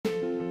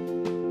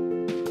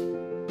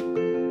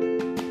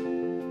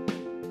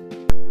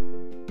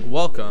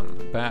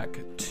Welcome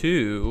back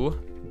to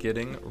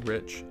Getting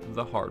Rich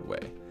the Hard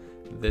Way.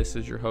 This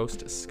is your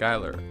host,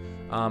 Skylar.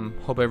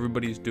 Hope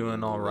everybody's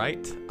doing all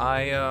right.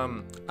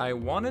 I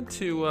wanted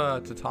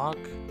to talk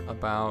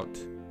about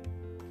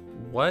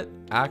what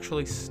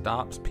actually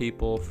stops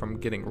people from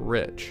getting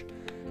rich.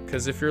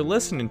 Because if you're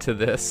listening to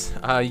this,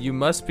 you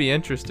must be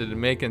interested in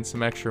making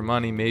some extra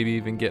money, maybe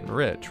even getting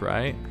rich,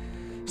 right?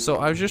 So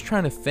I was just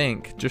trying to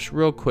think, just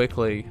real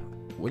quickly,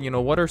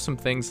 what are some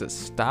things that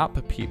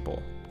stop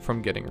people from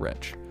getting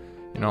rich?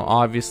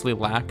 Obviously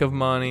lack of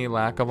money,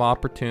 lack of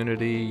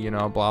opportunity,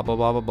 blah, blah,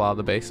 blah, blah, blah,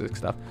 the basic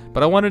stuff.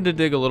 But I wanted to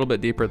dig a little bit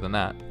deeper than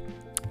that.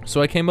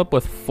 So I came up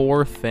with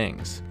 4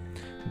 things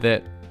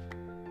that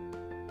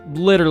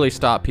literally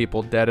stop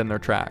people dead in their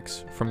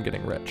tracks from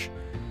getting rich.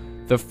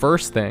 The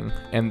first thing,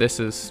 and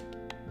there's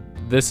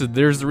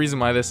the reason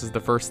why this is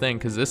the first thing,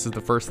 because this is the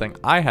first thing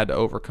I had to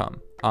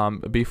overcome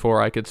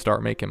before I could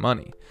start making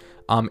money.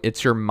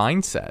 It's your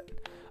mindset.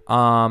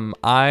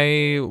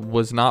 I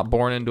was not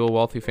born into a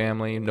wealthy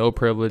family, no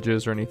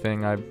privileges or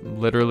anything. I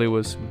literally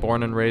was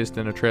born and raised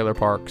in a trailer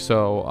park.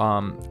 So,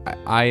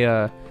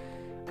 I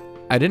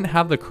didn't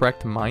have the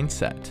correct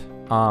mindset.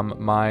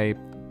 My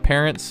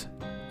parents,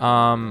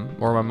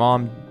 or my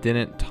mom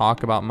didn't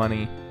talk about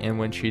money. And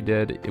when she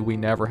did, we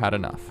never had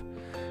enough.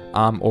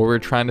 Or we're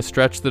trying to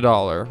stretch the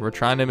dollar. We're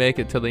trying to make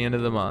it till the end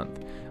of the month.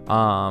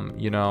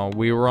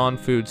 We were on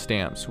food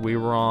stamps. We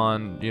were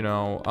on,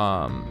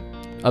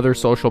 other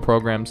social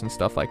programs and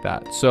stuff like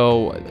that.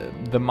 So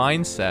the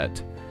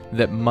mindset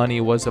that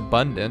money was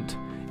abundant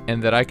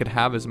and that I could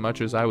have as much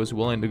as I was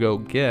willing to go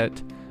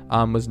get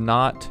was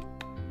not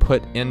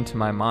put into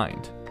my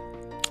mind.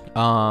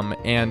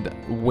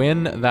 And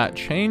when that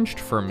changed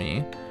for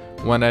me,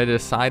 when I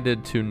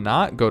decided to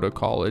not go to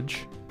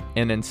college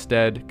and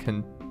instead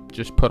can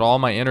just put all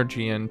my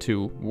energy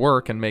into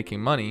work and making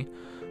money,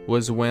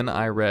 was when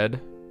I read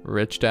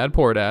Rich Dad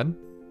Poor Dad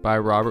by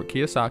Robert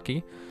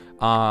Kiyosaki.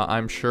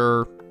 I'm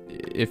sure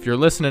if you're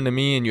listening to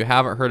me and you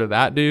haven't heard of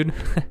that dude,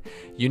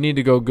 you need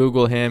to go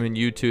Google him and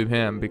YouTube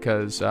him,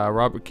 because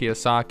Robert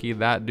Kiyosaki,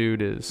 that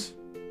dude is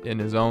in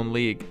his own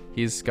league.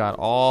 He's got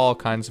all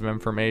kinds of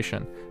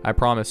information. I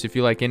promise, if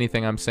you like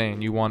anything I'm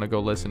saying, you want to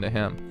go listen to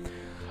him.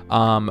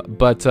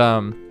 But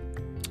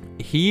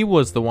he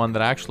was the one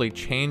that actually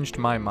changed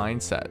my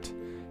mindset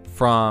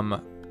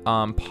from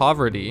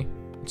poverty,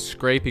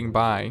 scraping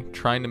by,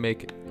 trying to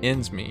make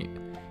ends meet,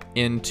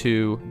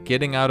 into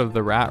getting out of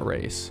the rat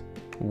race,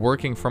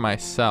 working for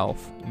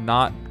myself,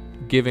 not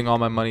giving all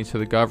my money to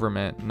the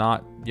government,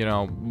 not,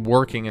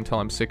 working until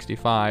I'm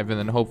 65 and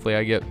then hopefully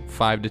I get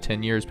 5 to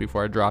 10 years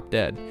before I drop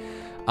dead.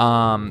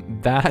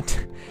 That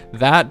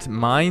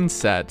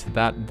mindset,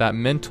 that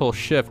mental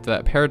shift,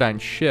 that paradigm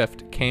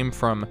shift came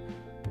from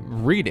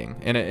reading,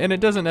 and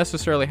it doesn't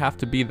necessarily have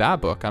to be that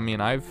book. I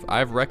mean,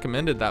 I've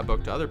recommended that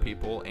book to other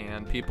people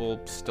and people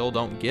still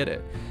don't get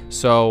it.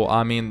 So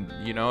I mean,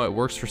 it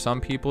works for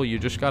some people. You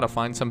just got to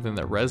find something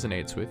that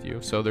resonates with you.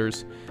 So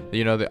there's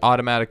the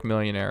Automatic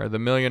Millionaire, the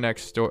Millionaire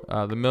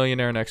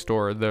Next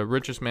Door, the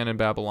Richest Man in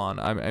Babylon.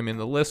 I mean,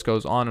 the list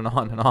goes on and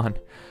on and on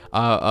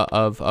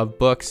of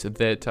books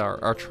that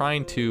are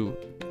trying to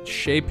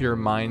shape your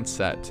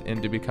mindset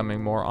into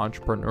becoming more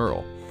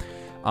entrepreneurial.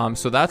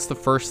 So that's the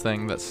first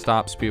thing that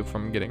stops people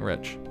from getting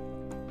rich.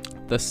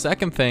 The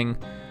second thing,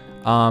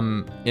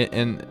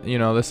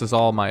 this is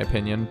all my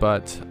opinion,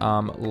 but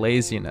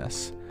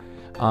laziness.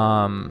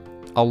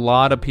 A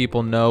lot of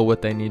people know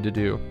what they need to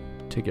do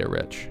to get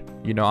rich.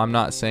 I'm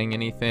not saying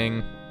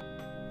anything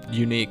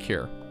unique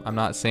here. I'm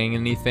not saying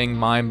anything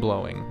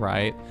mind-blowing,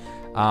 right?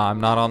 I'm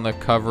not on the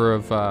cover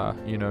of,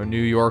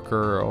 New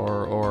Yorker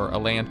or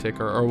Atlantic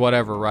or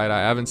whatever, right?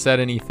 I haven't said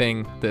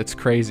anything that's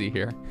crazy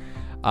here.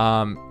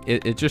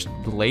 It's just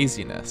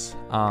laziness.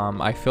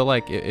 I feel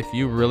like if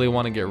you really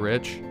want to get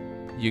rich,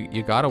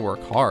 you got to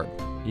work hard.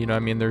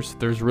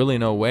 There's really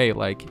no way.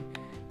 Like,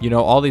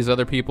 all these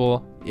other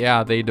people,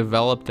 yeah, they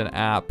developed an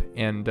app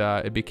and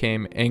it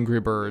became Angry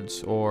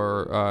Birds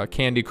or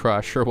Candy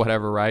Crush or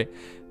whatever, right?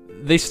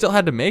 They still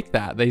had to make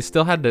that. They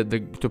still had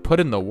to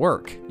put in the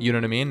work. You know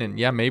what I mean? And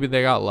yeah, maybe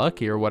they got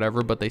lucky or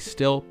whatever, but they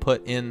still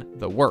put in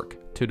the work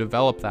to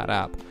develop that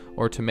app,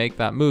 or to make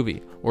that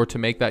movie, or to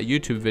make that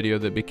YouTube video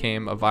that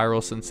became a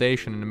viral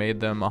sensation and made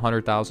them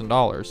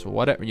 $100,000 or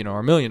whatever, or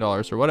 $1 million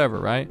or whatever,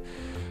 right?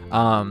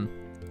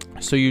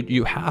 So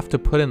you have to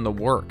put in the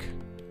work.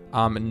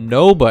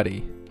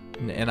 Nobody,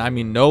 and I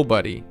mean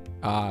nobody,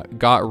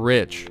 got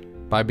rich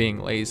by being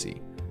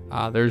lazy.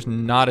 There's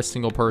not a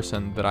single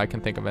person that I can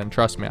think of, and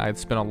trust me, I've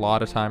spent a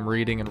lot of time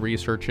reading and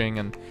researching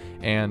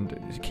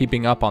and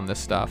keeping up on this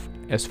stuff.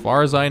 As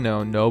far as I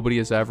know, nobody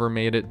has ever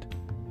made it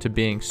to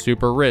being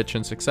super rich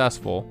and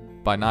successful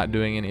by not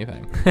doing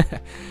anything.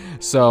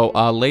 So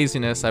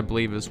laziness, I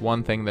believe, is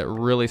one thing that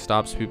really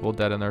stops people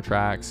dead in their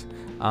tracks.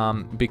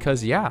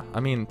 Because yeah, I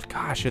mean,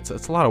 gosh, it's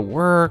a lot of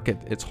work.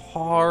 It's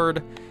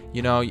hard.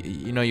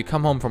 you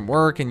come home from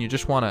work and you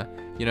just want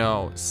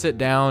to, sit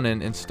down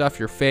and stuff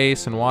your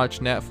face and watch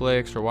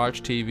Netflix or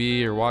watch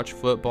TV or watch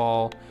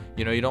football.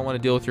 You don't want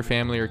to deal with your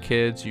family or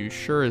kids. You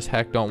sure as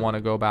heck don't want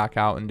to go back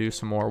out and do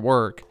some more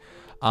work.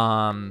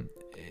 And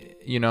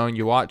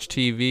you watch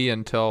TV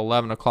until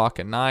 11 o'clock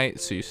at night.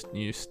 So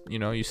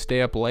you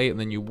stay up late, and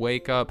then you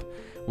wake up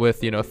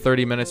with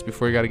 30 minutes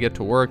before you got to get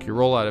to work. You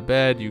roll out of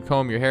bed, you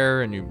comb your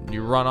hair, and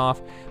you run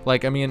off.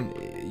 Like, I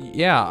mean,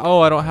 yeah,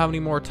 I don't have any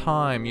more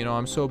time,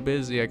 I'm so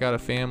busy, I got a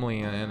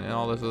family and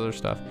all this other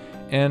stuff.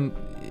 And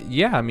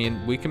yeah, I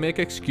mean, we can make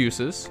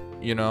excuses,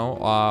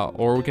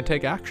 or we can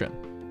take action.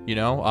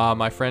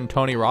 My friend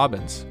Tony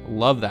Robbins,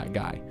 love that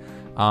guy.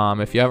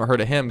 If you haven't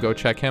heard of him, go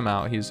check him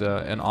out. He's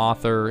an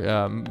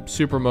author,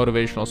 super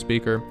motivational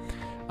speaker.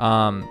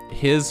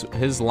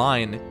 His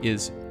line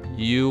is,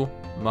 you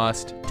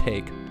must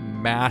take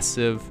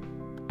massive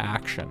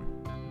action.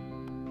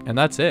 And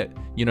that's it.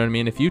 You know what I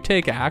mean? If you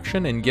take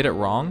action and get it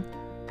wrong,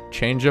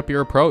 change up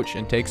your approach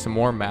and take some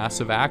more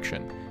massive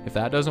action. If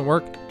that doesn't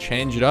work,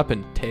 change it up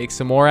and take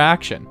some more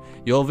action.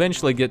 You'll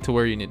eventually get to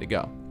where you need to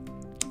go.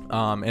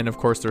 And of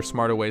course, there's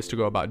smarter ways to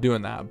go about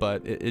doing that.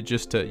 But it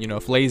just,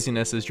 if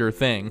laziness is your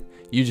thing,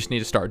 you just need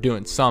to start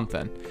doing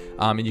something.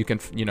 And you can,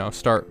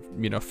 start,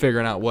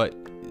 figuring out what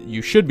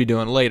you should be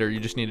doing later. You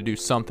just need to do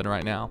something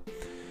right now.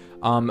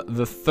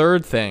 The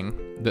third thing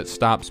that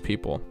stops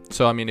people.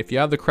 So, I mean, if you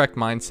have the correct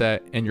mindset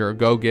and you're a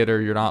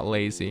go-getter, you're not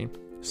lazy,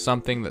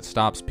 something that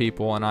stops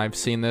people, and I've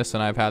seen this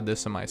and I've had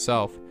this in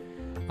myself,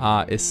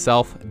 is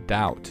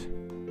self-doubt.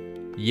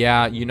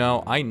 Yeah,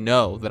 I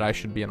know that I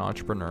should be an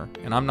entrepreneur,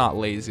 and I'm not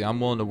lazy. I'm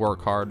willing to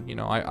work hard.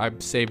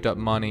 I've saved up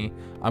money.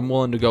 I'm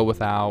willing to go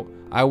without.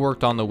 I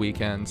worked on the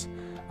weekends.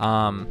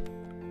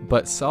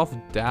 But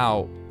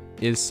self-doubt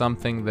is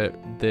something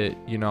that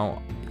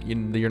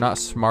you're not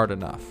smart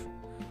enough,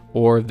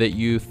 or that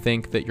you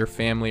think that your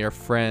family or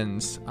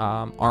friends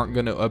aren't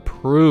going to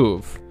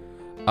approve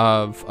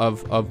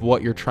of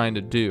what you're trying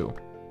to do.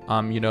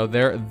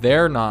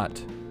 They're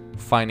not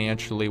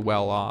financially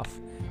well off,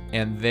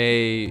 and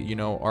they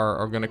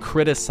are going to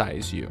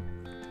criticize you.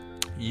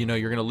 You're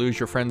going to lose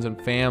your friends and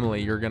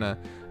family. You're going to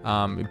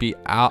be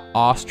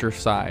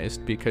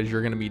ostracized because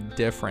you're going to be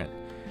different.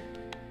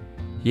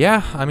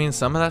 Yeah, I mean,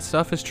 some of that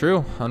stuff is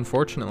true,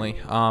 unfortunately.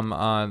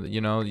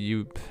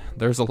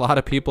 There's a lot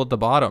of people at the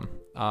bottom.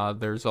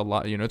 There's a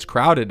lot, it's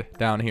crowded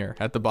down here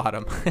at the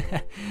bottom.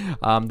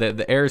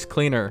 The air is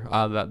cleaner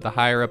the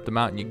higher up the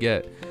mountain you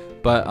get.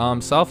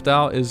 But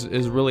self-doubt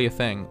is really a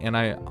thing. And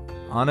I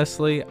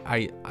honestly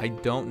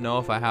don't know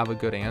if I have a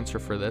good answer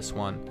for this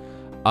one,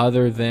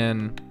 other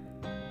than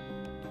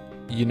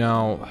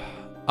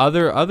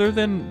other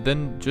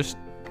than just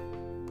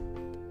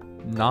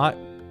not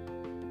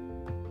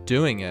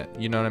doing it.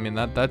 You know what I mean?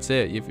 That's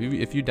it.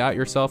 If you doubt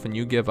yourself and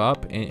you give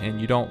up and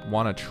you don't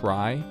want to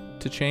try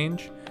to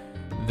change,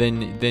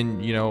 then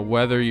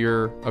whether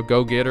you're a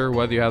go-getter,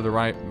 whether you have the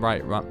right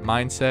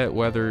mindset,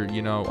 whether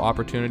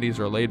opportunities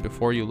are laid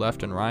before you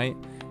left and right,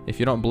 if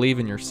you don't believe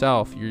in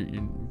yourself, you're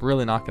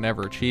really not going to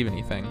ever achieve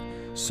anything.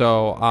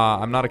 So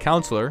I'm not a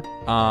counselor.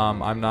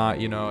 I'm not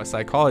a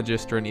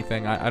psychologist or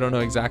anything. I don't know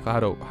exactly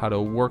how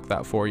to work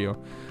that for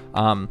you.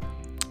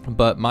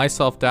 But my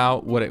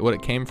self-doubt, what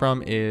it came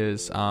from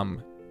is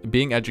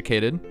being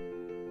educated,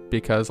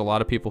 because a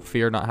lot of people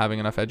fear not having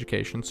enough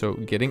education. So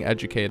getting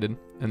educated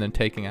and then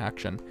taking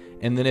action.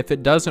 And then if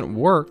it doesn't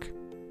work,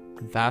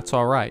 that's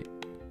all right.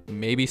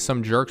 Maybe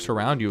some jerks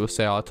around you will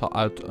say, I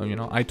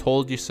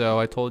told you so,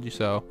 I told you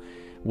so.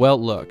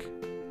 Well, look,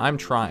 I'm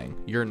trying,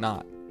 you're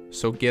not.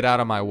 So get out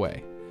of my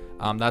way.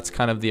 That's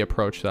kind of the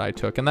approach that I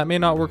took, and that may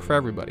not work for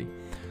everybody.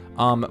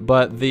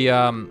 But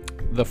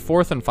the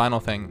fourth and final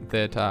thing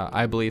that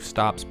I believe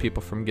stops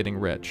people from getting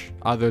rich,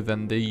 other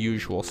than the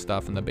usual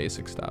stuff and the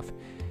basic stuff,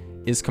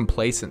 is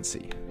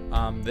complacency.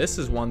 This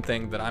is one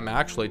thing that I'm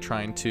actually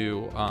trying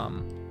to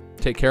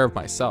take care of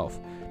myself,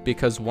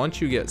 because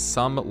once you get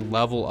some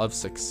level of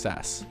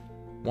success,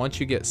 once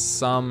you get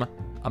some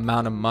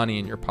amount of money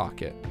in your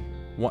pocket,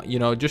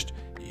 just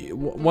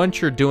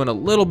once you're doing a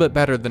little bit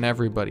better than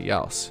everybody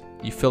else,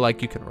 you feel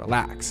like you can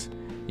relax.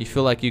 You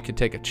feel like you can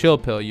take a chill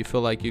pill. You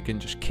feel like you can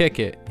just kick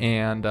it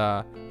and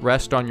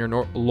rest on your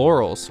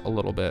laurels a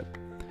little bit.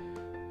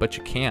 But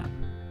you can't.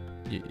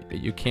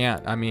 You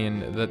can't. I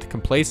mean, the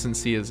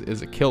complacency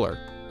is a killer.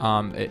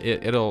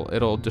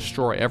 It'll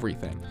destroy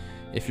everything.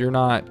 If you're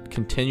not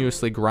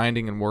continuously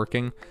grinding and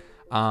working,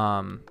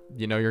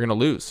 you're gonna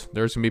lose.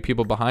 There's gonna be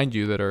people behind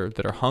you that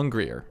are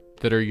hungrier,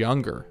 that are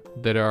younger,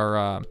 that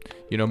are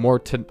more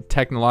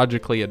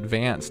technologically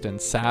advanced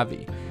and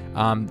savvy.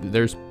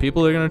 There's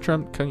people that are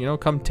gonna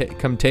come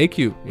take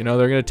you. They're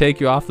gonna take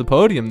you off the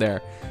podium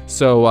there.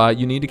 So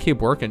you need to keep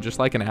working, just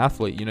like an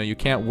athlete. You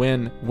can't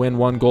win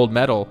one gold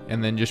medal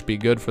and then just be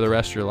good for the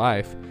rest of your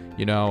life.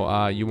 You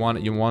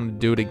want to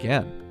do it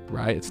again,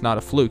 right? It's not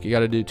a fluke. You got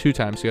to do it 2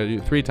 times. You got to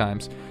do it 3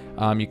 times.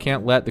 You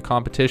can't let the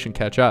competition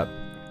catch up.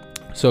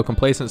 So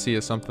complacency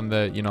is something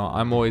that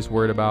I'm always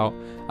worried about.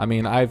 I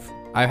mean, I've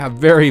I have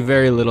very,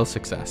 very little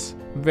success.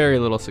 Very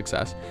little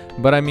success.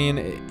 But I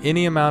mean,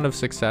 any amount of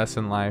success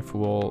in life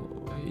will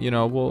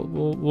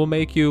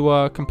make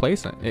you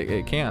complacent.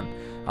 It can.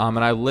 And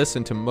I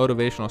listen to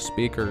motivational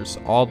speakers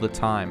all the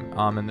time.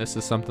 And this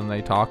is something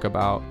they talk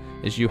about,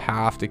 is you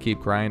have to keep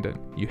grinding.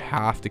 You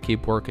have to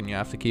keep working. You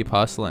have to keep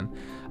hustling.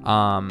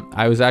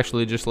 I was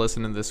actually just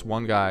listening to this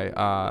one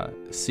guy,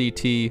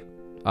 CT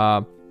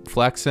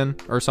Flexen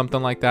or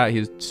something like that.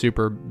 He's a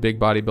super big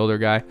bodybuilder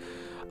guy.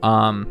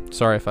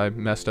 Sorry if I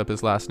messed up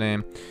his last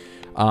name.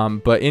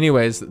 But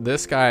anyways,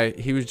 this guy,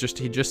 he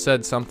just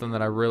said something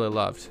that I really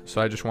loved. So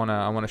I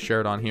want to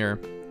share it on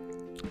here.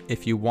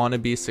 If you want to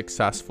be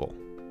successful,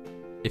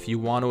 if you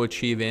want to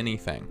achieve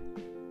anything,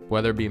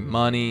 whether it be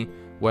money,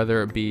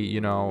 whether it be,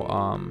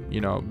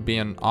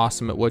 being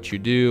awesome at what you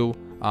do,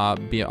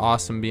 being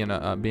awesome, being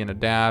a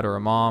dad or a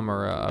mom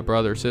or a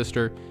brother or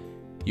sister,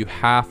 you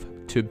have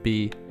to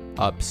be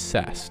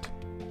obsessed.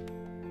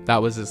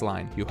 That was his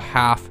line. You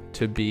have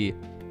to be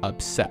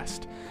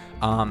obsessed.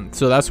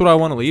 So that's what I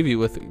want to leave you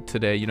with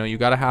today. You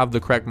got to have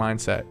the correct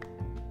mindset.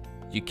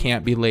 You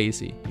can't be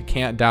lazy. You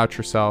can't doubt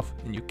yourself,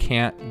 and you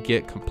can't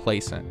get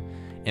complacent.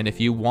 And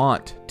if you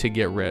want to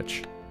get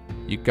rich,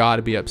 you got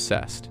to be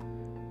obsessed.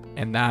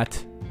 And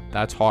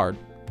that's hard.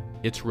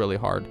 It's really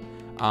hard.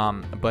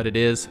 But it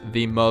is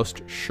the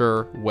most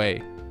sure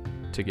way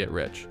to get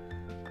rich.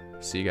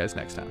 See you guys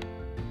next time.